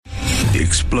The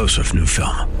explosive new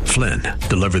film, Flynn,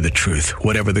 deliver the truth,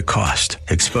 whatever the cost,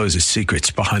 exposes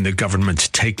secrets behind the government's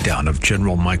takedown of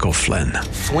General Michael Flynn.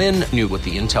 Flynn knew what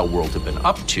the intel world had been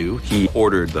up to. He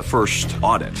ordered the first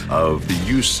audit of the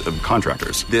use of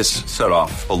contractors. This set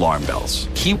off alarm bells.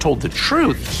 He told the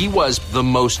truth. He was the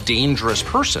most dangerous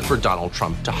person for Donald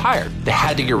Trump to hire. They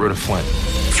had to get rid of Flynn.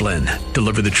 Flynn,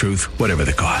 deliver the truth, whatever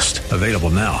the cost. Available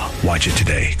now. Watch it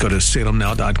today. Go to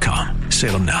salemnow.com.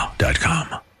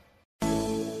 salemnow.com.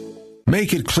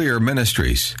 Make It Clear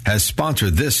Ministries has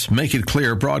sponsored this Make It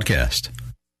Clear broadcast.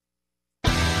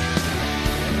 Are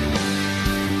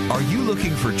you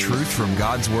looking for truth from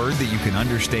God's Word that you can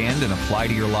understand and apply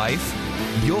to your life?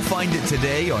 You'll find it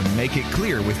today on Make It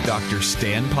Clear with Dr.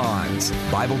 Stan Pons,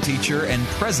 Bible teacher and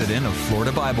president of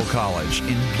Florida Bible College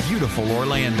in beautiful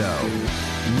Orlando.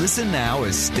 Listen now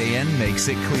as Stan makes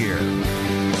it clear.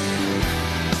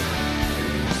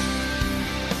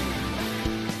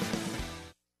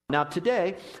 Now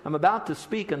today, I'm about to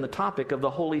speak on the topic of the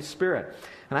Holy Spirit.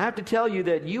 And I have to tell you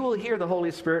that you will hear the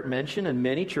Holy Spirit mentioned in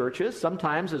many churches.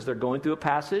 Sometimes as they're going through a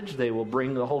passage, they will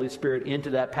bring the Holy Spirit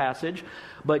into that passage.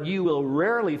 But you will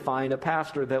rarely find a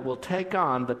pastor that will take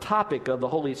on the topic of the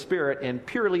Holy Spirit and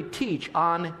purely teach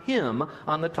on Him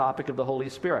on the topic of the Holy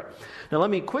Spirit. Now let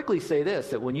me quickly say this,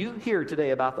 that when you hear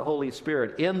today about the Holy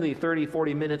Spirit in the 30,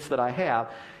 40 minutes that I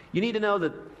have, you need to know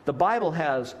that the Bible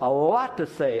has a lot to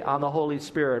say on the Holy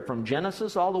Spirit from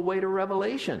Genesis all the way to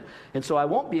Revelation. And so I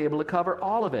won't be able to cover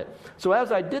all of it. So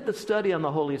as I did the study on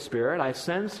the Holy Spirit, I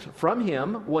sensed from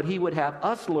Him what He would have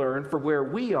us learn for where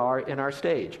we are in our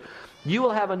stage. You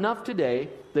will have enough today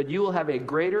that you will have a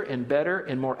greater and better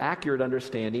and more accurate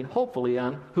understanding, hopefully,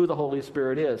 on who the Holy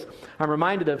Spirit is. I'm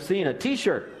reminded of seeing a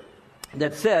t-shirt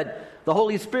that said, "The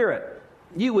Holy Spirit."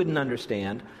 You wouldn't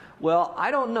understand. Well, I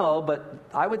don't know, but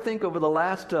I would think over the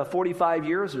last 45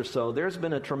 years or so, there's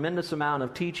been a tremendous amount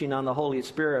of teaching on the Holy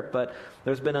Spirit, but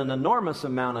there's been an enormous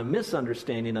amount of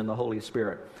misunderstanding on the Holy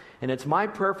Spirit. And it's my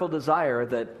prayerful desire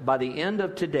that by the end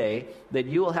of today, that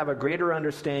you will have a greater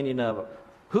understanding of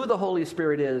who the Holy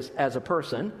Spirit is as a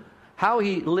person, how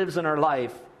He lives in our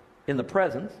life in the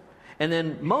present, and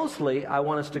then mostly, I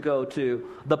want us to go to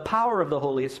the power of the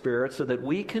Holy Spirit so that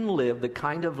we can live the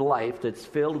kind of life that's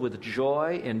filled with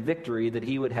joy and victory that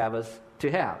He would have us to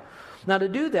have. Now, to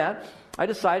do that, I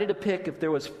decided to pick, if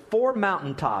there was 4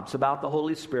 mountaintops about the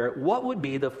Holy Spirit, what would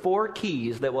be the 4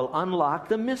 keys that will unlock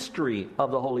the mystery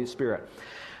of the Holy Spirit?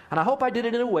 And I hope I did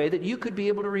it in a way that you could be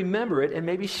able to remember it and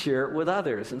maybe share it with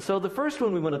others. And so the first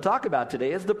one we want to talk about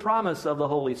today is the promise of the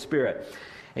Holy Spirit.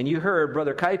 And you heard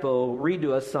Brother Kaipo read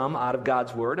to us some out of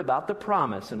God's Word about the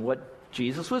promise. And what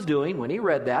Jesus was doing when He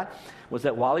read that was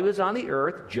that while He was on the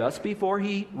earth, just before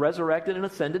He resurrected and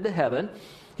ascended to heaven,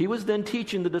 He was then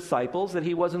teaching the disciples that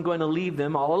He wasn't going to leave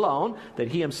them all alone, that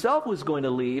He Himself was going to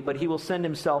leave, but He will send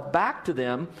Himself back to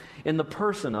them in the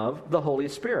person of the Holy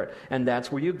Spirit. And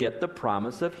that's where you get the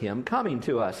promise of Him coming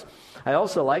to us. I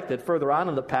also like that further on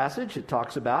in the passage, it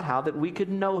talks about how that we could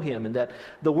know Him and that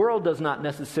the world does not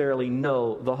necessarily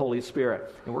know the Holy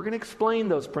Spirit. And we're going to explain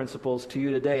those principles to you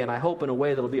today, and I hope in a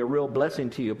way that will be a real blessing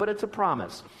to you. But it's a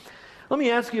promise. Let me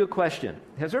ask you a question.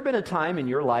 Has there been a time in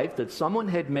your life that someone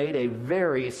had made a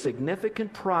very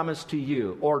significant promise to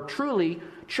you, or truly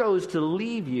chose to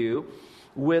leave you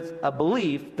with a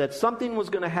belief that something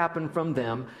was going to happen from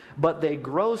them, but they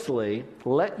grossly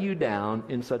let you down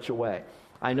in such a way?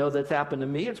 I know that's happened to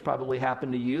me. It's probably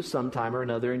happened to you sometime or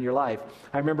another in your life.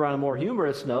 I remember on a more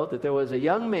humorous note that there was a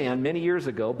young man many years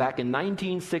ago, back in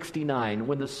 1969,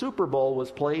 when the Super Bowl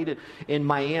was played in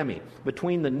Miami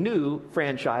between the new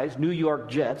franchise, New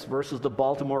York Jets, versus the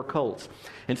Baltimore Colts.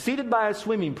 And seated by a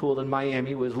swimming pool in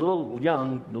Miami was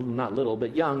young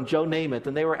Joe Namath.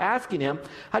 And they were asking him,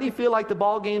 how do you feel like the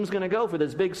ball game's going to go for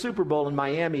this big Super Bowl in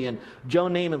Miami? And Joe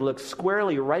Namath looked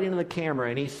squarely right into the camera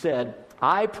and he said,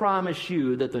 I promise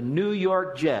you that the New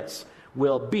York Jets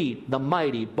will beat the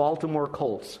mighty Baltimore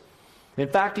Colts. In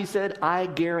fact, he said, I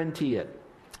guarantee it.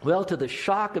 Well, to the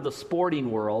shock of the sporting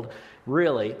world,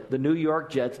 really, the New York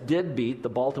Jets did beat the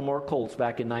Baltimore Colts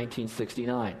back in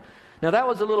 1969. Now, that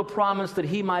was a little promise that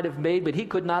he might have made, but he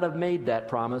could not have made that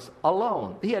promise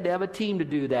alone. He had to have a team to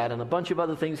do that, and a bunch of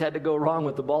other things had to go wrong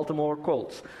with the Baltimore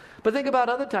Colts. But think about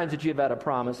other times that you've had a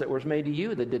promise that was made to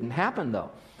you that didn't happen, though.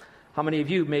 How many of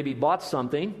you maybe bought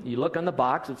something, you look on the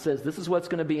box, it says this is what's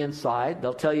going to be inside.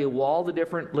 They'll tell you all the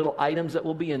different little items that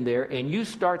will be in there, and you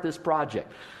start this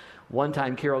project. One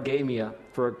time Carol gave me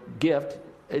for a gift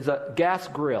is a gas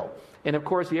grill. And of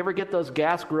course, you ever get those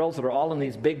gas grills that are all in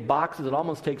these big boxes? It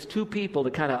almost takes 2 people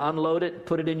to kind of unload it,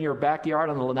 put it in your backyard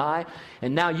on the lanai,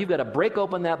 and now you've got to break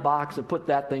open that box and put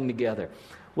that thing together.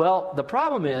 Well, the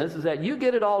problem is that you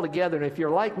get it all together, and if you're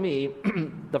like me,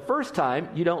 the first time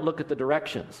you don't look at the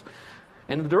directions.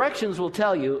 And the directions will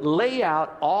tell you, lay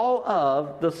out all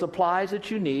of the supplies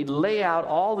that you need, lay out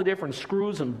all the different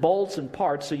screws and bolts and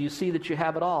parts so you see that you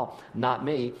have it all. Not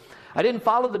me. I didn't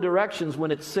follow the directions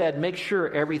when it said make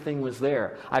sure everything was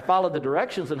there. I followed the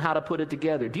directions on how to put it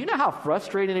together. Do you know how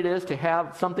frustrating it is to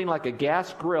have something like a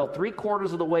gas grill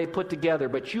 3/4 of the way put together,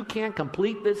 but you can't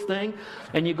complete this thing?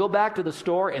 And you go back to the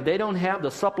store and they don't have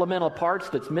the supplemental parts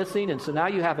that's missing, and so now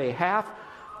you have a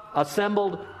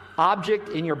half-assembled object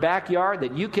in your backyard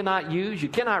that you cannot use, you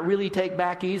cannot really take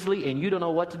back easily, and you don't know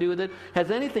what to do with it.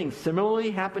 Has anything similarly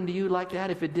happened to you like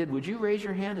that? If it did, would you raise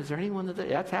your hand? Is there anyone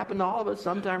that's happened to all of us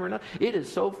sometime or not? It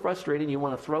is so frustrating, you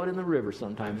want to throw it in the river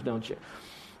sometimes, don't you?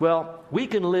 Well, we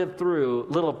can live through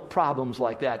little problems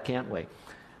like that, can't we?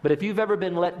 But if you've ever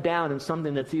been let down in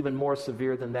something that's even more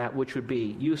severe than that, which would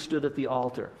be, you stood at the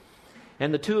altar,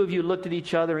 and the two of you looked at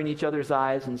each other in each other's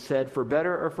eyes and said, for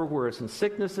better or for worse, in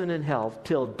sickness and in health,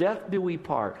 till death do we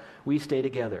part, we stay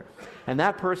together. And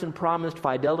that person promised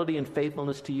fidelity and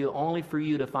faithfulness to you only for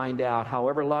you to find out,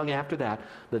 however long after that,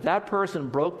 that person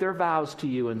broke their vows to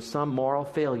you in some moral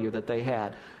failure that they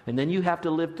had. And then you have to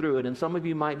live through it. And some of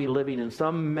you might be living in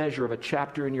some measure of a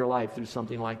chapter in your life through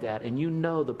something like that. And you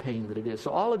know the pain that it is. So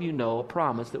all of you know a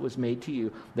promise that was made to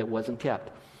you that wasn't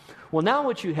kept. Well, now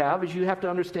what you have is you have to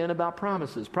understand about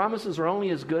promises. Promises are only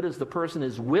as good as the person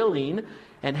is willing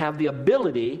and have the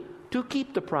ability to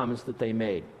keep the promise that they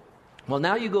made. Well,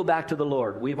 now you go back to the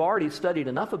Lord. We've already studied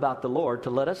enough about the Lord to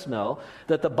let us know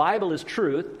that the Bible is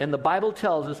truth, and the Bible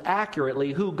tells us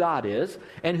accurately who God is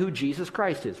and who Jesus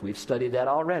Christ is. We've studied that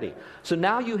already. So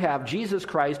now you have Jesus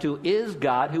Christ, who is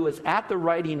God, who is at the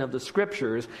writing of the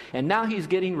Scriptures, and now he's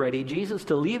getting ready, Jesus,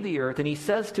 to leave the earth, and he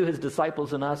says to his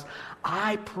disciples and us,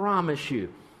 I promise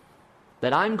you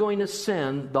that I'm going to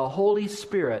send the Holy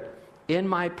Spirit in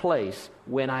my place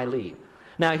when I leave.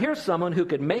 Now, here's someone who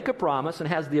could make a promise and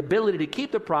has the ability to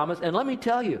keep the promise. And let me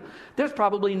tell you, there's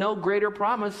probably no greater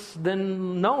promise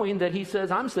than knowing that he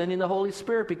says, I'm sending the Holy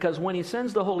Spirit. Because when he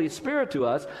sends the Holy Spirit to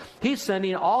us, he's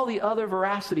sending all the other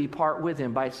veracity part with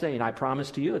him by saying, I promise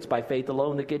to you, it's by faith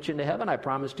alone that gets you into heaven. I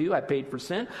promise to you, I paid for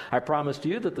sin. I promise to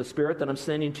you that the Spirit that I'm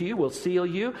sending to you will seal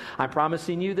you. I'm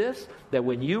promising you this, that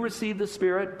when you receive the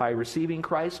Spirit by receiving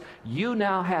Christ, you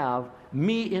now have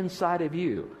me inside of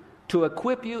you, to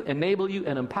equip you, enable you,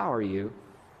 and empower you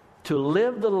to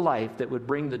live the life that would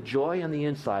bring the joy on the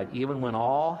inside, even when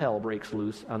all hell breaks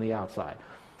loose on the outside.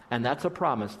 And that's a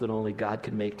promise that only God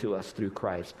can make to us through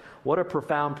Christ. What a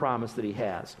profound promise that he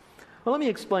has. Well, let me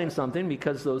explain something,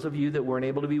 because those of you that weren't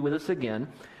able to be with us again,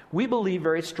 we believe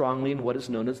very strongly in what is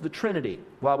known as the Trinity.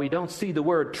 While we don't see the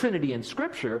word Trinity in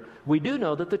Scripture, we do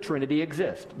know that the Trinity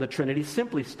exists. The Trinity,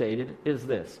 simply stated, is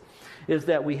this, is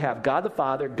that we have God the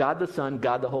Father, God the Son,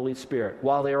 God the Holy Spirit.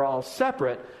 While they're all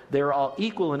separate, they're all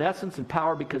equal in essence and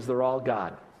power because they're all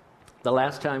God. The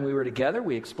last time we were together,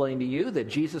 we explained to you that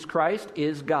Jesus Christ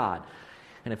is God.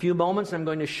 In a few moments, I'm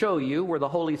going to show you where the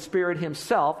Holy Spirit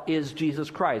himself is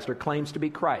Jesus Christ, or claims to be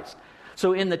Christ.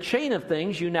 So in the chain of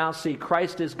things, you now see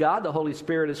Christ is God, the Holy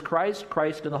Spirit is Christ,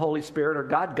 Christ and the Holy Spirit are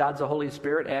God, God's the Holy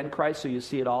Spirit and Christ, so you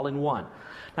see it all in one.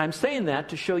 Now, I'm saying that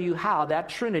to show you how that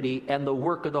Trinity and the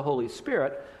work of the Holy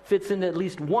Spirit fits into at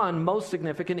least one most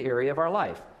significant area of our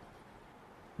life.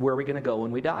 Where are we going to go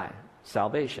when we die?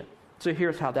 Salvation. So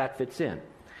here's how that fits in.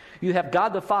 You have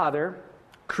God the Father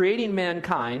creating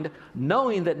mankind,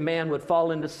 knowing that man would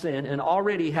fall into sin, and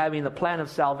already having the plan of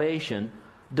salvation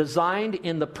designed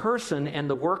in the person and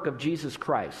the work of Jesus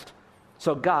Christ.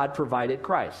 So God provided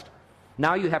Christ.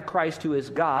 Now you have Christ, who is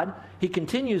God. He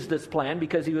continues this plan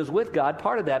because he was with God,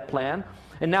 part of that plan.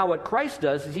 And now what Christ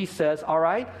does is he says, all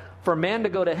right, for man to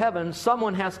go to heaven,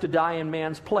 someone has to die in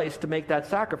man's place to make that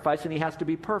sacrifice, and he has to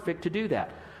be perfect to do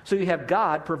that. So you have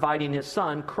God providing his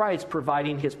Son, Christ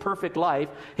providing his perfect life,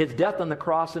 his death on the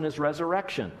cross, and his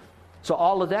resurrection. So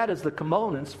all of that is the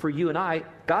components for you and I,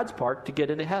 God's part, to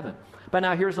get into heaven. But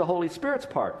now here's the Holy Spirit's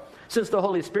part. Since the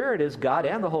Holy Spirit is God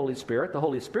and the Holy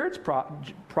Spirit's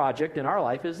project in our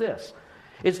life is this.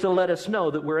 It's to let us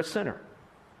know that we're a sinner.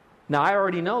 Now, I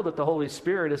already know that the Holy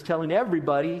Spirit is telling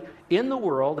everybody in the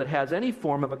world that has any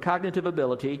form of a cognitive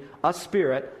ability, a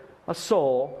spirit, a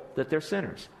soul, that they're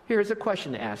sinners. Here's a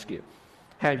question to ask you.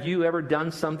 Have you ever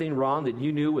done something wrong that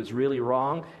you knew was really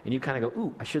wrong, and you kind of go,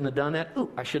 ooh, I shouldn't have done that, ooh,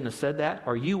 I shouldn't have said that?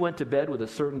 Or you went to bed with a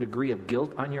certain degree of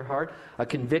guilt on your heart, a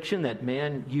conviction that,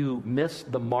 man, you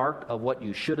missed the mark of what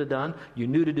you should have done, you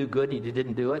knew to do good and you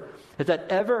didn't do it? Has that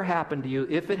ever happened to you?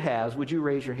 If it has, would you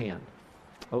raise your hand?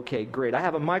 Okay, great. I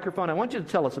have a microphone. I want you to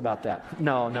tell us about that.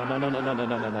 No.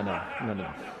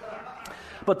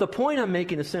 But the point I'm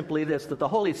making is simply this, that the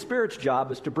Holy Spirit's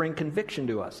job is to bring conviction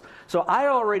to us. So I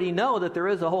already know that there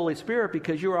is a Holy Spirit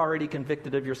because you're already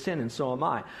convicted of your sin, and so am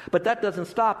I. But that doesn't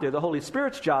stop there. The Holy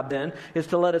Spirit's job then is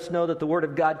to let us know that the Word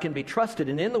of God can be trusted.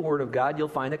 And in the Word of God, you'll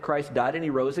find that Christ died and He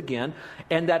rose again.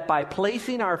 And that by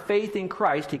placing our faith in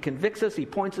Christ, He convicts us, He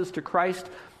points us to Christ.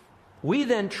 We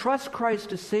then trust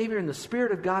Christ as Savior, and the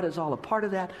Spirit of God is all a part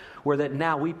of that, where that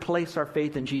now we place our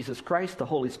faith in Jesus Christ. The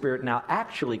Holy Spirit now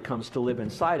actually comes to live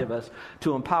inside of us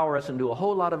to empower us and do a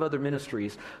whole lot of other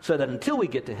ministries so that until we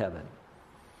get to heaven,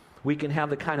 we can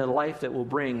have the kind of life that will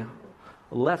bring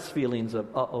less feelings of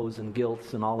uh-ohs and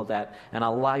guilts and all of that, and a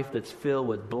life that's filled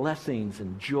with blessings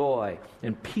and joy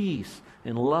and peace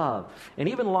and love, and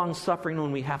even long-suffering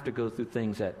when we have to go through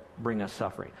things that bring us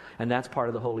suffering. And that's part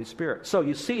of the Holy Spirit. So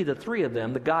you see the three of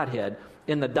them, the Godhead,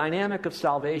 in the dynamic of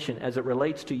salvation as it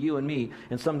relates to you and me,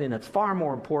 and something that's far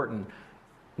more important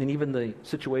than even the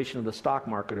situation of the stock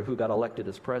market or who got elected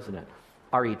as president,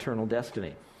 our eternal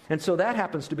destiny. And so that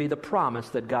happens to be the promise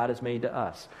that God has made to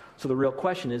us. So the real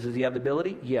question is, does He have the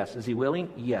ability? Yes. Is He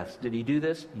willing? Yes. Did He do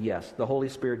this? Yes. The Holy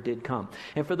Spirit did come.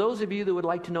 And for those of you that would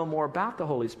like to know more about the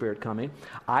Holy Spirit coming,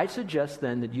 I suggest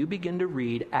then that you begin to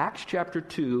read Acts chapter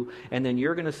 2, and then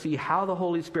you're going to see how the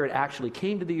Holy Spirit actually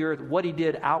came to the earth, what He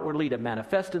did outwardly to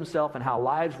manifest Himself, and how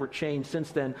lives were changed since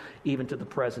then, even to the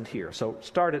present here. So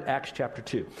start at Acts chapter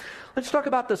 2. Let's talk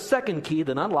about the second key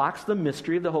that unlocks the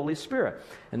mystery of the Holy Spirit,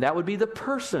 and that would be the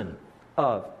person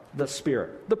of the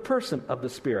Spirit. The person of the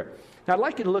Spirit. Now, I'd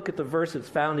like you to look at the verse that's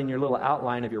found in your little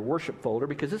outline of your worship folder,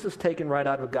 because this is taken right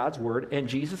out of God's Word, and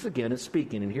Jesus again is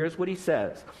speaking. And here's what He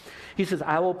says. He says,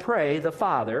 I will pray the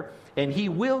Father, and He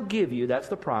will give you, that's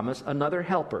the promise, another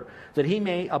helper, that He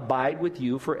may abide with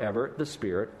you forever, the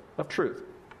Spirit of truth.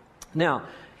 Now,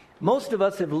 most of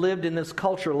us have lived in this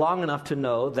culture long enough to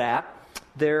know that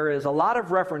there is a lot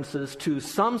of references to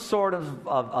some sort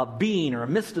of being or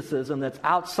mysticism that's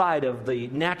outside of the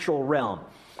natural realm.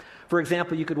 For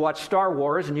example, you could watch Star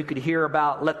Wars and you could hear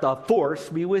about let the Force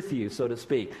be with you, so to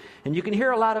speak. And you can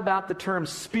hear a lot about the term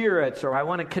spirits, or I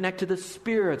want to connect to the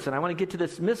spirits, and I want to get to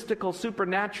this mystical,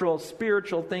 supernatural,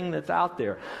 spiritual thing that's out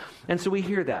there. And so we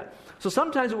hear that. So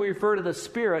sometimes when we refer to the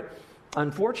Spirit,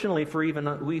 unfortunately for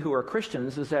even we who are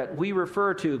Christians, is that we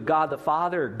refer to God the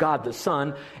Father, God the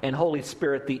Son, and Holy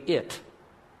Spirit, the it.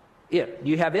 It.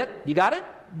 You have it? You got it?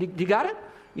 You got it?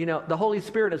 You know, the Holy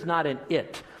Spirit is not an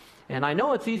it. And I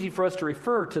know it's easy for us to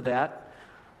refer to that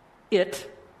it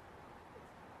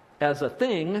as a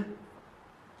thing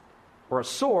or a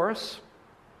source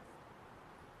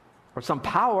or some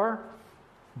power,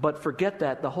 but forget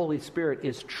that the Holy Spirit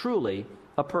is truly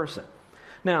a person.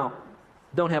 Now,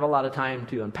 don't have a lot of time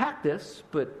to unpack this,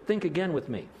 but think again with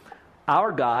me.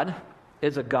 Our God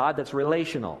is a God that's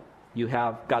relational. You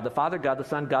have God the Father, God the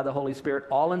Son, God the Holy Spirit,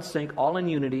 all in sync, all in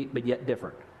unity, but yet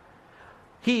different.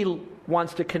 He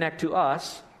wants to connect to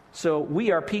us, so we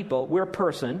are people, we're a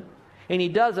person, and He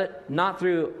does it not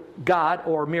through God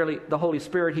or merely the Holy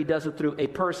Spirit. He does it through a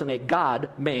person, a God,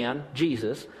 man,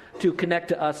 Jesus, to connect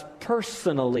to us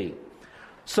personally.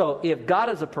 So if God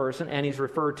is a person, and He's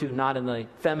referred to not in the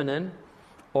feminine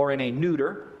or in a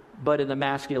neuter, but in the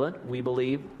masculine, we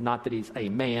believe not that He's a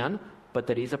man, but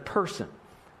that He's a person.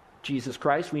 Jesus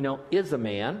Christ, we know, is a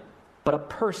man, but a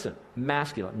person,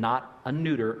 masculine, not a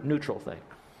neutral thing.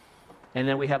 And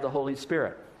then we have the Holy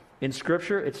Spirit. In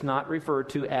Scripture, it's not referred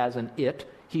to as an it.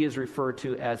 He is referred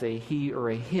to as a he or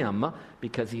a him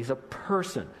because He's a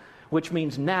person, which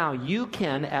means now you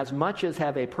can, as much as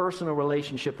have a personal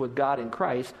relationship with God in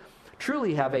Christ,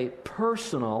 truly have a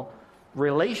personal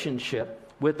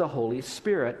relationship with the Holy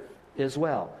Spirit as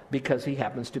well, because He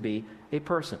happens to be a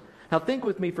person. Now think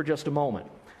with me for just a moment.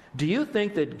 Do you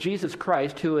think that Jesus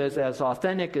Christ, who is as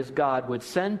authentic as God, would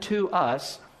send to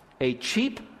us a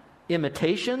cheap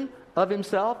imitation of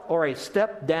Himself or a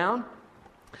step down?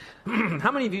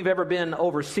 How many of you have ever been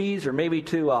overseas, or maybe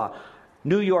to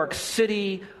New York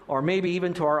City, or maybe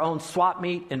even to our own swap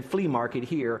meet and flea market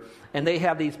here, and they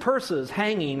have these purses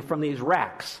hanging from these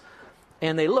racks,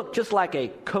 and they look just like a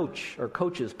Coach or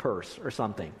Coach's purse or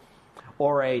something,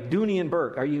 or a Dooney and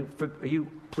Burke. Are you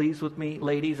pleased with me,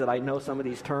 ladies, that I know some of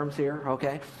these terms here?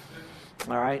 Okay,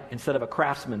 all right, instead of a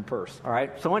Craftsman purse. All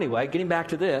right, so anyway, getting back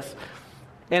to this,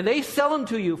 and they sell them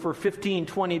to you for $15,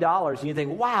 $20, and you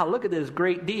think, wow, look at this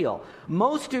great deal.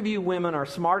 Most of you women are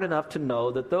smart enough to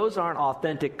know that those aren't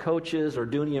authentic Coaches or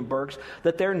Dooney and Burkes,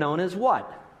 that they're known as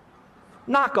what?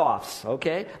 Knockoffs,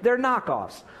 okay? They're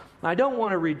knockoffs. Now, I don't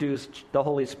want to reduce the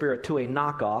Holy Spirit to a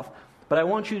knockoff, but I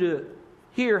want you to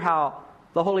hear how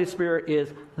the Holy Spirit is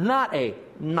not a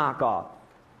knockoff.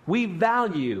 We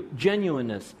value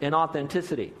genuineness and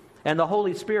authenticity. And the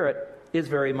Holy Spirit is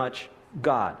very much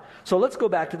God. So let's go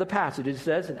back to the passage. It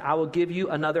says, and I will give you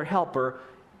another helper,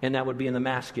 and that would be in the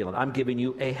masculine. I'm giving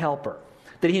you a helper,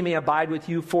 that he may abide with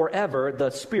you forever, the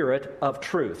Spirit of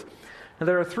truth. Now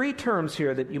there are three terms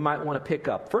here that you might want to pick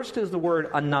up. First is the word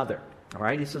another. All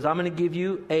right, he says, I'm going to give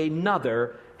you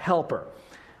another helper.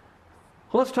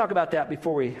 Well, let's talk about that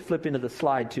before we flip into the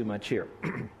slide too much here.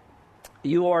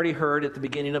 You already heard at the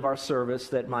beginning of our service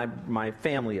that my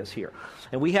family is here.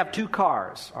 And we have two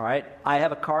cars, all right? I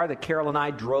have a car that Carol and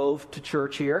I drove to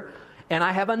church here, and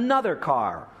I have another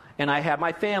car. And I had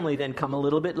my family then come a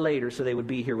little bit later, so they would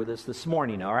be here with us this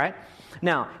morning, all right?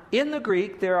 Now, in the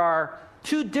Greek, there are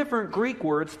two different Greek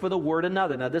words for the word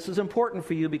another. Now, this is important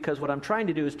for you because what I'm trying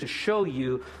to do is to show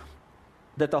you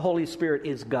that the Holy Spirit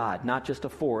is God, not just a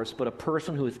force, but a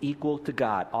person who is equal to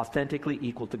God, authentically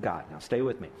equal to God. Now, stay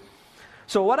with me.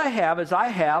 So what I have is I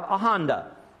have a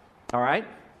Honda, all right?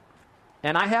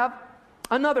 And I have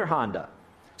another Honda.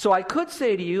 So I could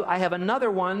say to you, I have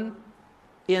another one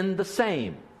in the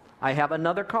same. I have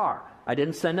another car. I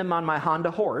didn't send him on my Honda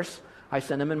horse. I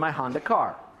sent him in my Honda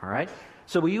car, all right?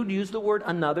 So we would use the word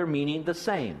another, meaning the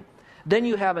same. Then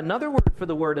you have another word for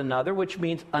the word another, which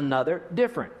means another,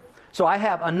 different. So I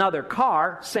have another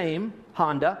car, same,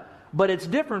 Honda, but it's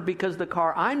different because the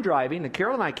car I'm driving, that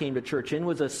Carol and I came to church in,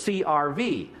 was a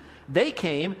CR-V. They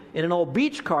came in an old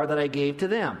beach car that I gave to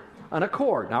them, an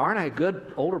Accord. Now, aren't I a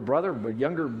good older brother, or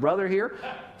younger brother here?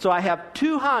 So I have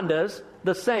two Hondas,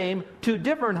 the same, two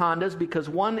different Hondas, because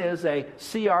one is a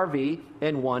CR-V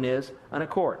and one is an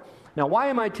Accord. Now, why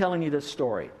am I telling you this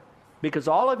story? Because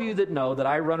all of you that know that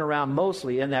I run around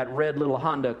mostly in that red little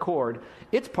Honda Accord,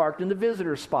 it's parked in the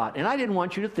visitor spot. And I didn't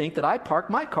want you to think that I parked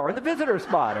my car in the visitor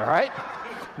spot, all right?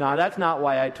 Now, that's not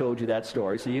why I told you that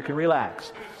story, so you can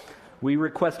relax. We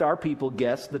request our people,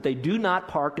 guests, that they do not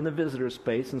park in the visitor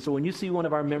space. And so when you see one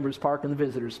of our members park in the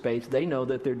visitor space, they know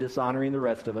that they're dishonoring the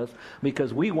rest of us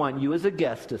because we want you as a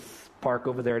guest to park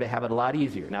over there to have it a lot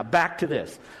easier. Now, back to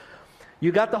this.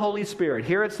 You got the Holy Spirit.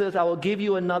 Here it says, I will give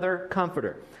you another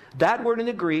comforter. That word in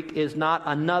the Greek is not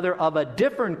another of a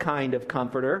different kind of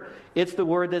comforter. It's the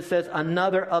word that says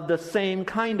another of the same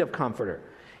kind of comforter.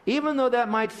 Even though that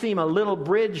might seem a little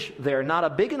bridge there, not a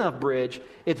big enough bridge,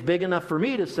 it's big enough for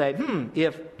me to say,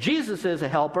 if Jesus is a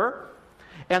helper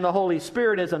and the Holy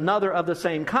Spirit is another of the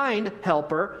same kind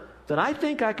helper, then I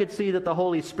think I could see that the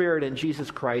Holy Spirit and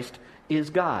Jesus Christ is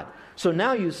God. So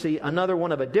now you see another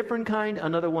one of a different kind,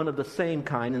 another one of the same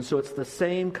kind, and so it's the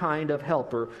same kind of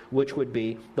helper, which would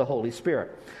be the Holy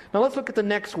Spirit. Now let's look at the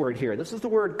next word here. This is the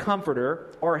word comforter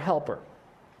or helper.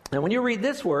 And when you read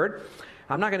this word,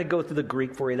 I'm not going to go through the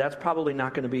Greek for you. That's probably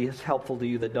not going to be as helpful to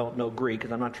you that don't know Greek,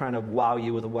 because I'm not trying to wow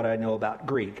you with what I know about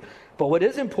Greek. But what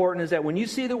is important is that when you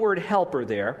see the word helper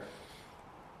there,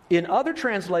 in other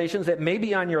translations that may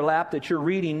be on your lap that you're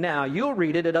reading now, you'll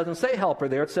read it. It doesn't say helper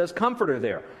there. It says comforter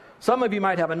there. Some of you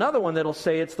might have another one that'll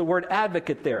say it's the word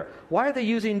advocate there. Why are they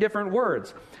using different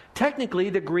words?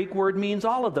 Technically, the Greek word means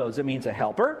all of those. It means a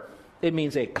helper. It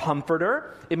means a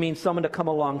comforter. It means someone to come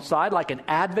alongside, like an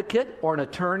advocate or an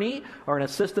attorney or an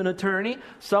assistant attorney.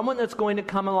 Someone that's going to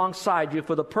come alongside you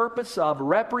for the purpose of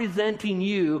representing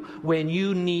you when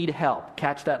you need help.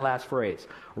 Catch that last phrase.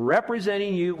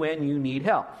 Representing you when you need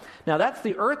help. Now, that's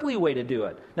the earthly way to do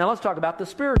it. Now, let's talk about the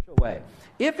spiritual way.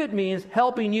 If it means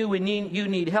helping you when you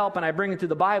need help, and I bring it to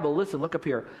the Bible, listen, look up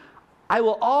here. I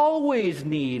will always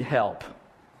need help.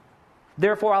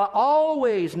 Therefore, I'll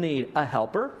always need a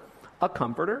helper, a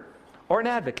comforter, or an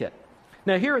advocate.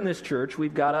 Now, here in this church,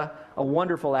 we've got a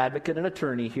wonderful advocate and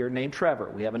attorney here named Trevor.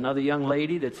 We have another young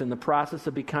lady that's in the process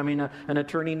of becoming an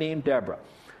attorney named Deborah.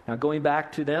 Now, going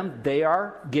back to them, they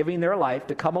are giving their life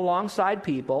to come alongside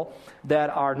people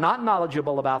that are not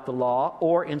knowledgeable about the law,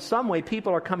 or in some way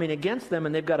people are coming against them,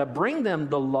 and they've got to bring them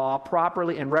the law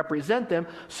properly and represent them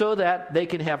so that they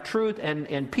can have truth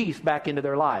and peace back into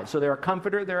their lives. So they're a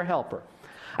comforter, they're a helper.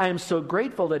 I am so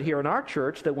grateful that here in our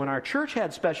church, that when our church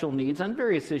had special needs on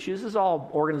various issues, as all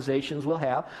organizations will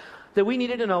have, that we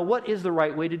needed to know what is the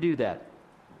right way to do that.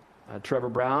 Trevor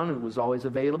Brown was always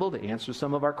available to answer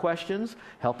some of our questions,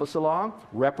 help us along,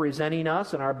 representing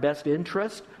us in our best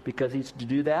interest, because he's to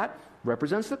do that.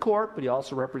 Represents the court, but he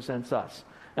also represents us.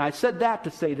 Now, I said that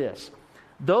to say this.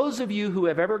 Those of you who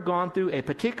have ever gone through a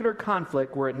particular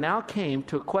conflict where it now came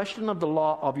to a question of the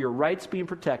law of your rights being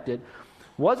protected,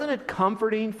 wasn't it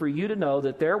comforting for you to know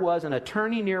that there was an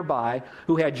attorney nearby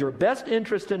who had your best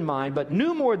interest in mind, but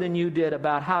knew more than you did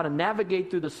about how to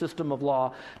navigate through the system of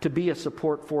law to be a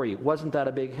support for you? Wasn't that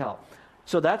a big help?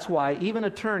 So that's why even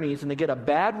attorneys, and they get a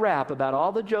bad rap about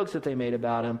all the jokes that they made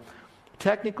about them,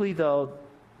 technically, though,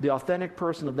 the authentic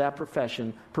person of that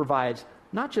profession provides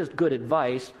not just good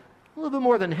advice, a little bit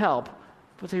more than help,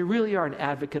 but they really are an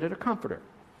advocate and a comforter.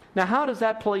 Now, how does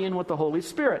that play in with the Holy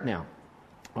Spirit now?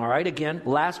 All right, again,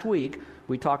 last week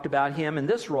we talked about him in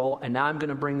this role, and now I'm going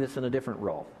to bring this in a different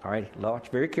role. All right, watch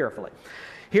very carefully.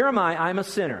 Here am I, I'm a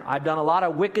sinner. I've done a lot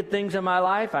of wicked things in my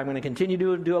life. I'm going to continue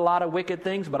to do a lot of wicked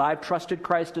things, but I've trusted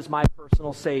Christ as my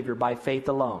personal Savior by faith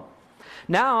alone.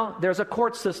 Now, there's a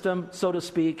court system, so to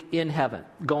speak, in heaven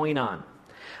going on.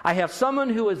 I have someone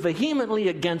who is vehemently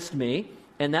against me,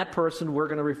 and that person we're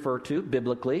going to refer to,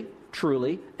 biblically,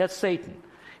 truly, as Satan.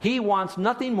 He wants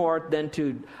nothing more than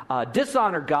to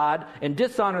dishonor God and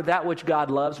dishonor that which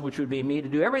God loves, which would be me, to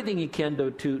do everything he can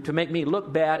to make me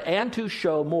look bad and to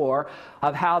show more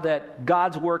of how that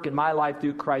God's work in my life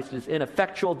through Christ is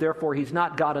ineffectual, therefore he's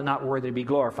not God and not worthy to be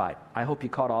glorified. I hope you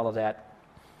caught all of that.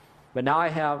 But now I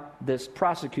have this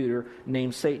prosecutor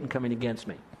named Satan coming against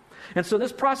me. And so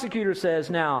this prosecutor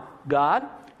says, now, God,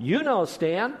 you know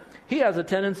Stan. He has a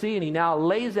tendency, and he now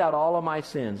lays out all of my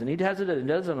sins. And he does it, and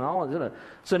does it, and all of it.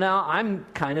 So now I'm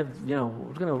kind of,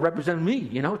 going to represent me,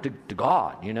 to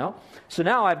God, So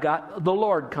now I've got the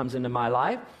Lord comes into my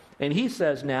life, and he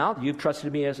says now, you've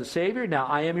trusted me as a Savior. Now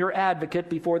I am your advocate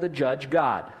before the judge,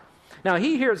 God. Now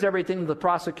he hears everything the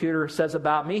prosecutor says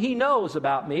about me. He knows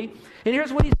about me. And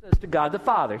here's what he says to God the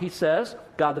Father. He says,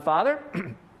 God the Father,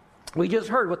 we just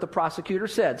heard what the prosecutor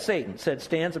said. Satan said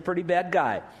Stan's a pretty bad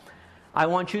guy. I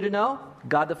want you to know,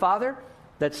 God the Father,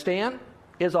 that Stan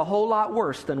is a whole lot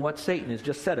worse than what Satan has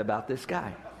just said about this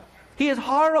guy. He is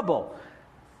horrible.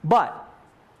 But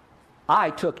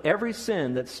I took every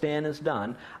sin that Stan has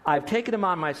done. I've taken him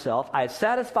on myself. I've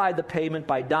satisfied the payment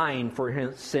by dying for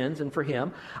his sins and for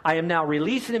him. I am now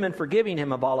releasing him and forgiving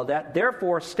him of all of that.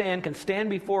 Therefore, Stan can stand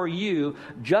before you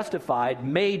justified,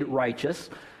 made righteous.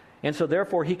 And so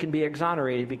therefore, he can be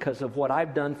exonerated because of what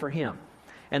I've done for him.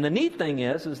 And the neat thing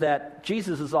is that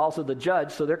Jesus is also the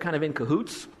judge, so they're kind of in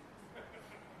cahoots.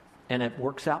 And it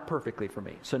works out perfectly for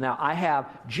me. So now I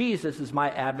have Jesus as my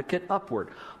advocate upward.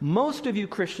 Most of you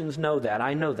Christians know that.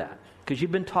 I know that because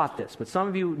you've been taught this. But some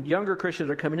of you younger Christians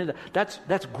are coming into that.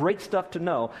 That's great stuff to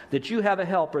know, that you have a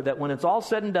helper, that when it's all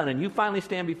said and done and you finally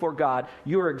stand before God,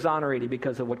 you are exonerated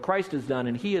because of what Christ has done,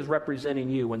 and he is representing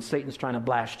you when Satan's trying to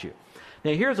blast you.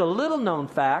 Now here's a little known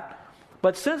fact.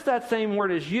 But since that same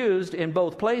word is used in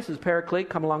both places, paraclete,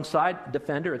 come alongside,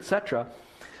 defender, etc.,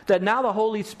 that now the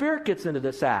Holy Spirit gets into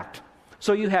this act.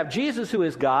 So you have Jesus who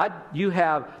is God. You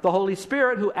have the Holy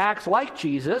Spirit who acts like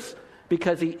Jesus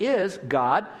because he is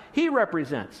God. He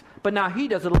represents. But now he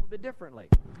does it a little bit differently.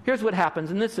 Here's what happens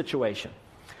in this situation.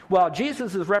 While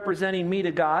Jesus is representing me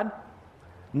to God,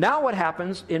 now what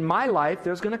happens in my life,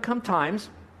 there's going to come times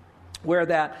where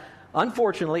that,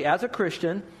 unfortunately, as a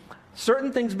Christian,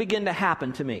 certain things begin to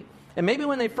happen to me. And maybe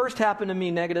when they first happen to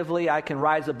me negatively, I can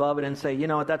rise above it and say, you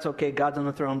know what, that's okay, God's on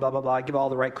the throne, blah, blah, blah. I give all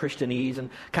the right Christianese and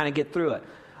kind of get through it.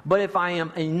 But if I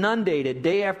am inundated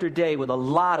day after day with a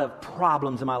lot of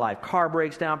problems in my life, car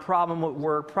breaks down, problem with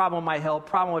work, problem with my health,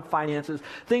 problem with finances,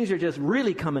 things are just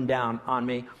really coming down on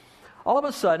me, all of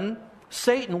a sudden,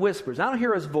 Satan whispers. I don't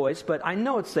hear his voice, but I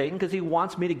know it's Satan because he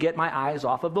wants me to get my eyes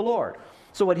off of the Lord.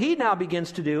 So what he now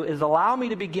begins to do is allow me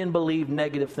to begin believe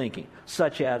negative thinking,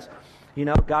 such as,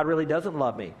 God really doesn't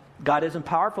love me. God isn't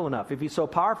powerful enough. If he's so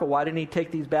powerful, why didn't he take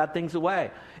these bad things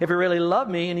away? If he really loved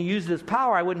me and he used his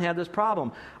power, I wouldn't have this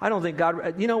problem. I don't think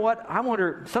God, you know what?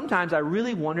 Sometimes I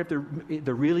really wonder if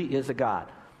there really is a God.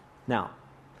 Now,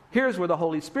 here's where the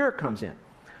Holy Spirit comes in.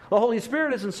 The Holy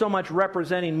Spirit isn't so much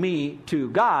representing me to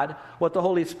God. What the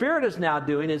Holy Spirit is now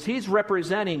doing is he's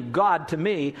representing God to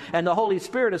me, and the Holy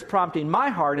Spirit is prompting my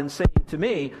heart and saying to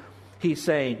me, he's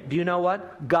saying, do you know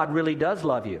what? God really does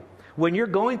love you. When you're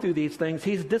going through these things,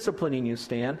 he's disciplining you,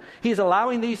 Stan. He's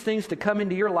allowing these things to come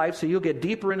into your life so you'll get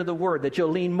deeper into the Word, that you'll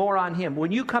lean more on him.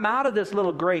 When you come out of this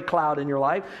little gray cloud in your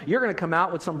life, you're going to come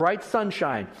out with some bright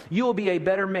sunshine. You will be a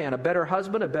better man, a better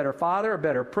husband, a better father, a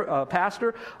better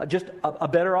pastor, just a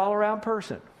better all-around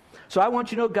person. So I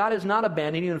want you to know God is not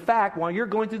abandoning you. In fact, while you're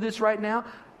going through this right now,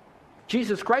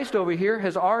 Jesus Christ over here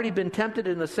has already been tempted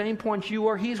in the same points you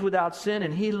are. He's without sin,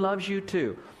 and he loves you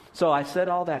too. So I said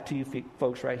all that to you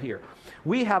folks right here.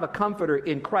 We have a comforter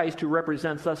in Christ who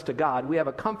represents us to God. We have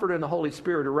a comforter in the Holy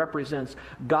Spirit who represents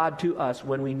God to us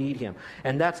when we need him.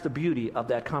 And that's the beauty of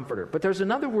that comforter. But there's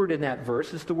another word in that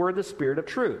verse. It's the word, the Spirit of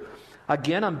truth.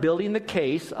 Again, I'm building the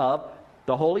case of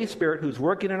the Holy Spirit who's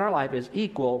working in our life is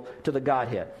equal to the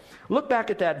Godhead. Look back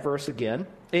at that verse again,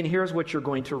 and here's what you're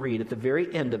going to read at the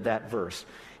very end of that verse.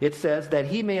 It says, that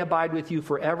he may abide with you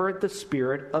forever, the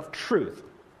Spirit of truth.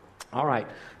 All right.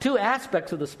 Two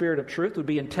aspects of the Spirit of truth would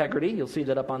be integrity. You'll see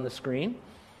that up on the screen.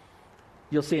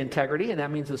 You'll see integrity, and that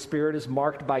means the Spirit is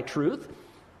marked by truth.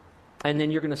 And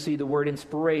then you're going to see the word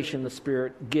inspiration. The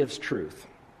Spirit gives truth.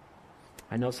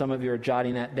 I know some of you are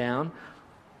jotting that down,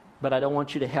 but I don't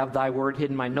want you to have thy word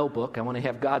hidden in my notebook. I want to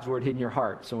have God's word hidden in your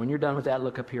heart. So when you're done with that,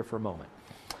 look up here for a moment.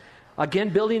 Again,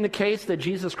 building the case that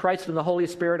Jesus Christ and the Holy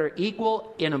Spirit are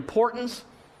equal in importance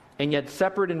and yet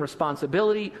separate in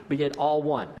responsibility, but yet all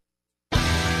one.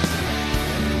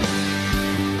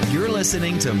 You're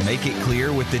listening to Make It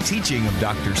Clear with the teaching of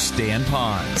Dr. Stan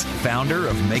Ponz, founder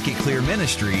of Make It Clear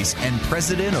Ministries and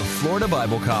president of Florida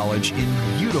Bible College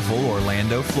in beautiful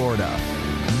Orlando, Florida.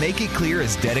 Make It Clear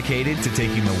is dedicated to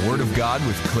taking the Word of God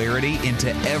with clarity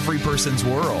into every person's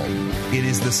world. It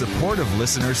is the support of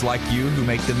listeners like you who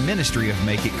make the ministry of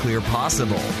Make It Clear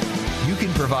possible. You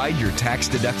can provide your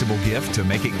tax-deductible gift to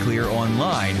Make It Clear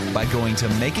online by going to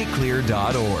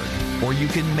makeitclear.org. Or you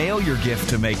can mail your gift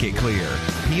to Make It Clear,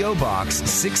 P.O. Box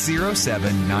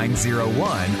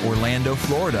 607901, Orlando,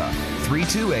 Florida,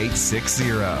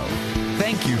 32860.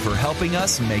 Thank you for helping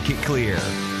us make it clear.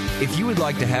 If you would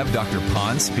like to have Dr.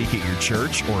 Ponz speak at your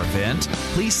church or event,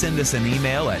 please send us an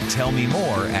email at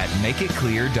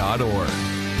tellmemore@makeitclear.org.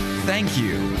 Thank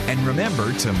you, and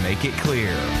remember to make it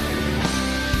clear.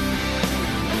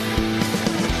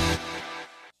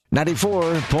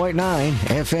 94.9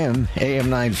 FM, AM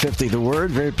 950, The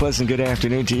Word. Very pleasant good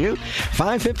afternoon to you.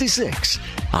 5:56.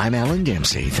 I'm Alan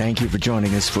Dempsey. Thank you for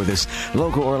joining us for this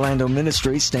local Orlando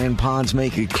ministry. Stan Ponz,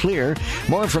 Make It Clear.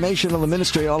 More information on the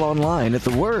ministry all online at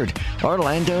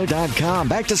thewordorlando.com.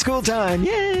 Back to school time.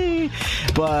 Yay!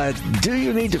 But do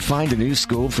you need to find a new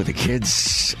school for the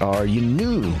kids? Are you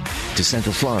new to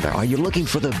Central Florida? Are you looking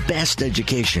for the best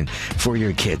education for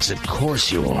your kids? Of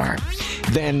course you are.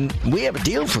 Then we have a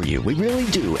deal for you. We really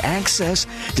do. Access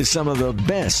to some of the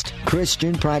best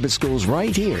Christian private schools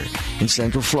right here in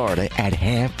Central Florida at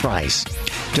half price.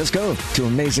 Just go to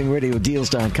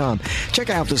AmazingRadioDeals.com.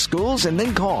 Check out the schools and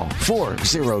then call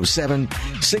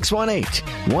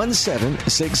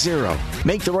 407-618-1760.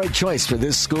 Make the right choice for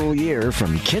this school year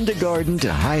from kindergarten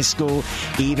to high school,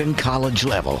 even college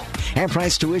level. Half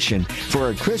price tuition for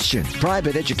a Christian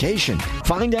private education.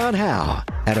 Find out how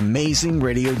at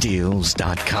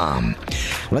AmazingRadioDeals.com.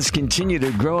 Let's continue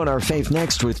to grow in our faith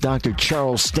next with Dr.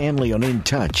 Charles Stanley on In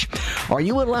Touch. Are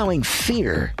you allowing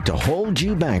fear to hold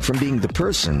you back from being the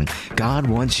person God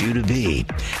wants you to be?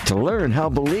 To learn how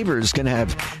believers can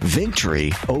have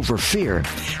victory over fear,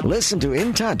 listen to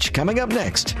In Touch coming up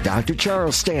next. Dr.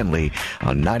 Charles Stanley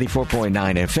on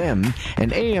 94.9 FM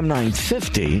and AM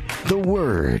 950, The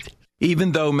Word.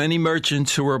 Even though many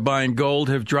merchants who are buying gold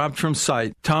have dropped from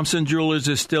sight, Thompson Jewelers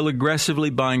is still aggressively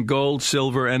buying gold,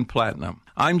 silver, and platinum.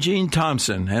 I'm Gene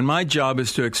Thompson, and my job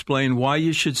is to explain why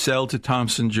you should sell to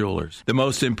Thompson Jewelers. The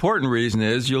most important reason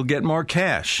is you'll get more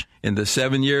cash. In the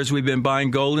 7 years we've been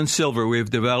buying gold and silver, we've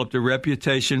developed a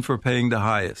reputation for paying the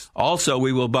highest. Also,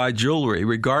 we will buy jewelry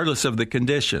regardless of the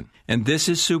condition. And this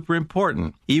is super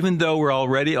important. Even though we're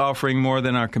already offering more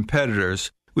than our competitors,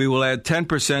 we will add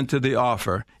 10% to the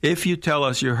offer if you tell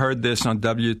us you heard this on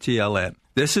WTLN.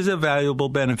 This is a valuable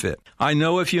benefit. I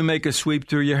know if you make a sweep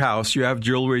through your house, you have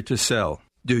jewelry to sell.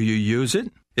 Do you use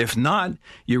it? If not,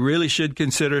 you really should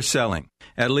consider selling.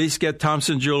 At least get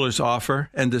Thompson Jewelers' offer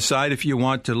and decide if you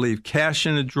want to leave cash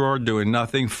in a drawer doing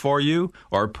nothing for you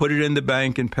or put it in the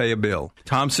bank and pay a bill.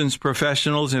 Thompson's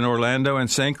professionals in Orlando and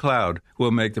St. Cloud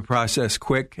will make the process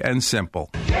quick and simple.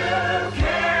 You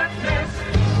can't miss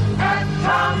at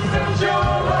Thompson Jewelers.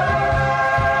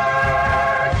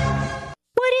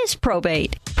 What is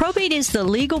probate? Probate is the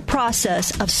legal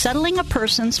process of settling a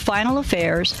person's final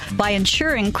affairs by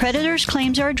ensuring creditors'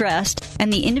 claims are addressed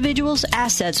and the individual's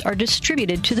assets are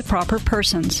distributed to the proper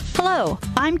persons. Hello,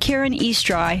 I'm Karen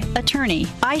Eastry, attorney.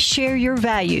 I share your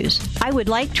values. I would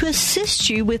like to assist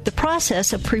you with the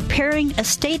process of preparing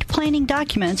estate planning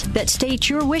documents that state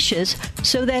your wishes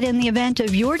so that in the event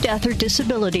of your death or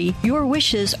disability, your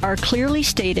wishes are clearly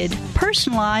stated,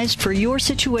 personalized for your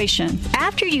situation.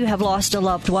 After you have lost a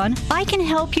loved one, I can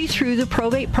help you through the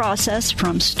probate process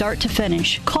from start to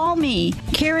finish. Call me,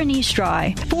 Karen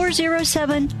Eastry,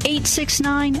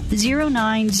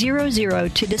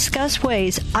 407-869-0900 to discuss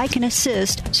ways I can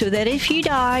assist so that if you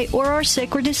die or are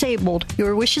sick or disabled,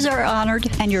 your wishes are honored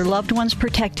and your loved ones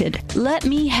protected. Let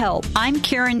me help. I'm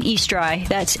Karen Eastry.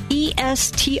 That's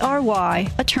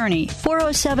E-S-T-R-Y, attorney,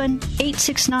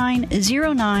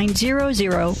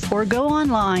 407-869-0900 or go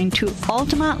online to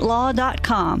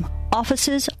altamontlaw.com.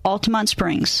 Offices, Altamont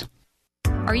Springs.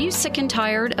 Are you sick and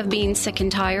tired of being sick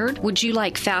and tired? Would you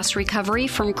like fast recovery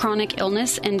from chronic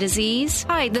illness and disease?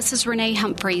 Hi, this is Renee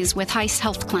Humphreys with Heist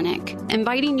Health Clinic,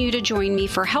 inviting you to join me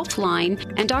for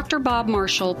Healthline and Dr. Bob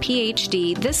Marshall,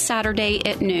 PhD, this Saturday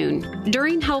at noon.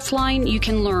 During Healthline, you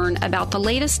can learn about the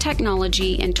latest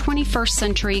technology in 21st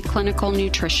century clinical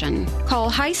nutrition. Call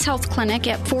Heist Health Clinic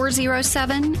at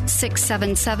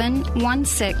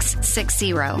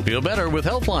 407-677-1660. Feel better with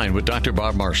Healthline with Dr.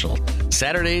 Bob Marshall.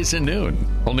 Saturdays at noon.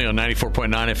 Only on 94.9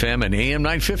 FM and AM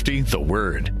 950, The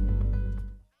Word.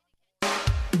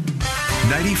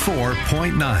 94.9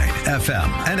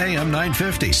 FM and AM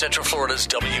 950. Central Florida's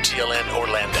WTLN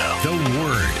Orlando. The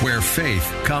Word, where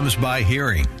faith comes by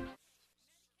hearing.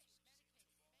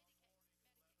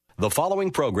 The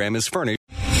following program is furnished.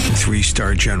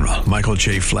 3-star General Michael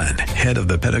J. Flynn, head of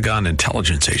the Pentagon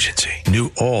Intelligence Agency, knew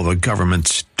all the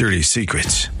government's dirty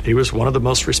secrets. He was one of the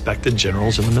most respected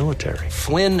generals in the military.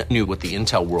 Flynn knew what the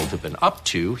intel world had been up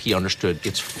to. He understood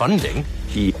its funding.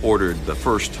 He ordered the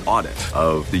first audit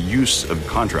of the use of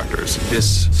contractors.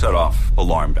 This set off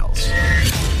alarm bells.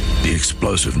 The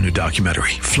explosive new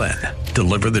documentary, Flynn,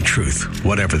 Deliver the Truth,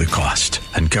 Whatever the Cost,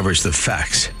 uncovers the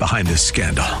facts behind this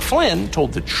scandal. Flynn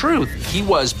told the truth. He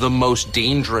was the most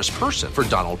dangerous person for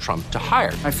Donald Trump to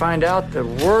hire. I find out the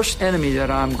worst enemy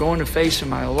that I'm going to face in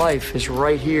my life is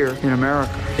right here in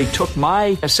America. They took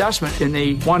my assessment and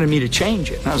they wanted me to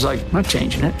change it. And I was like, I'm not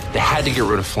changing it. They had to get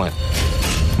rid of Flynn.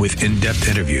 With in-depth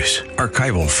interviews,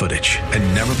 archival footage,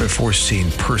 and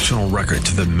never-before-seen personal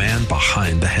records of the man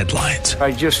behind the headlines.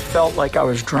 I just felt like I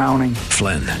was drowning.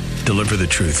 Flynn, Deliver the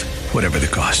Truth, Whatever the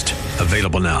Cost.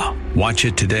 Available now. Watch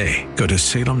it today. Go to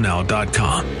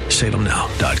salemnow.com.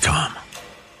 salemnow.com.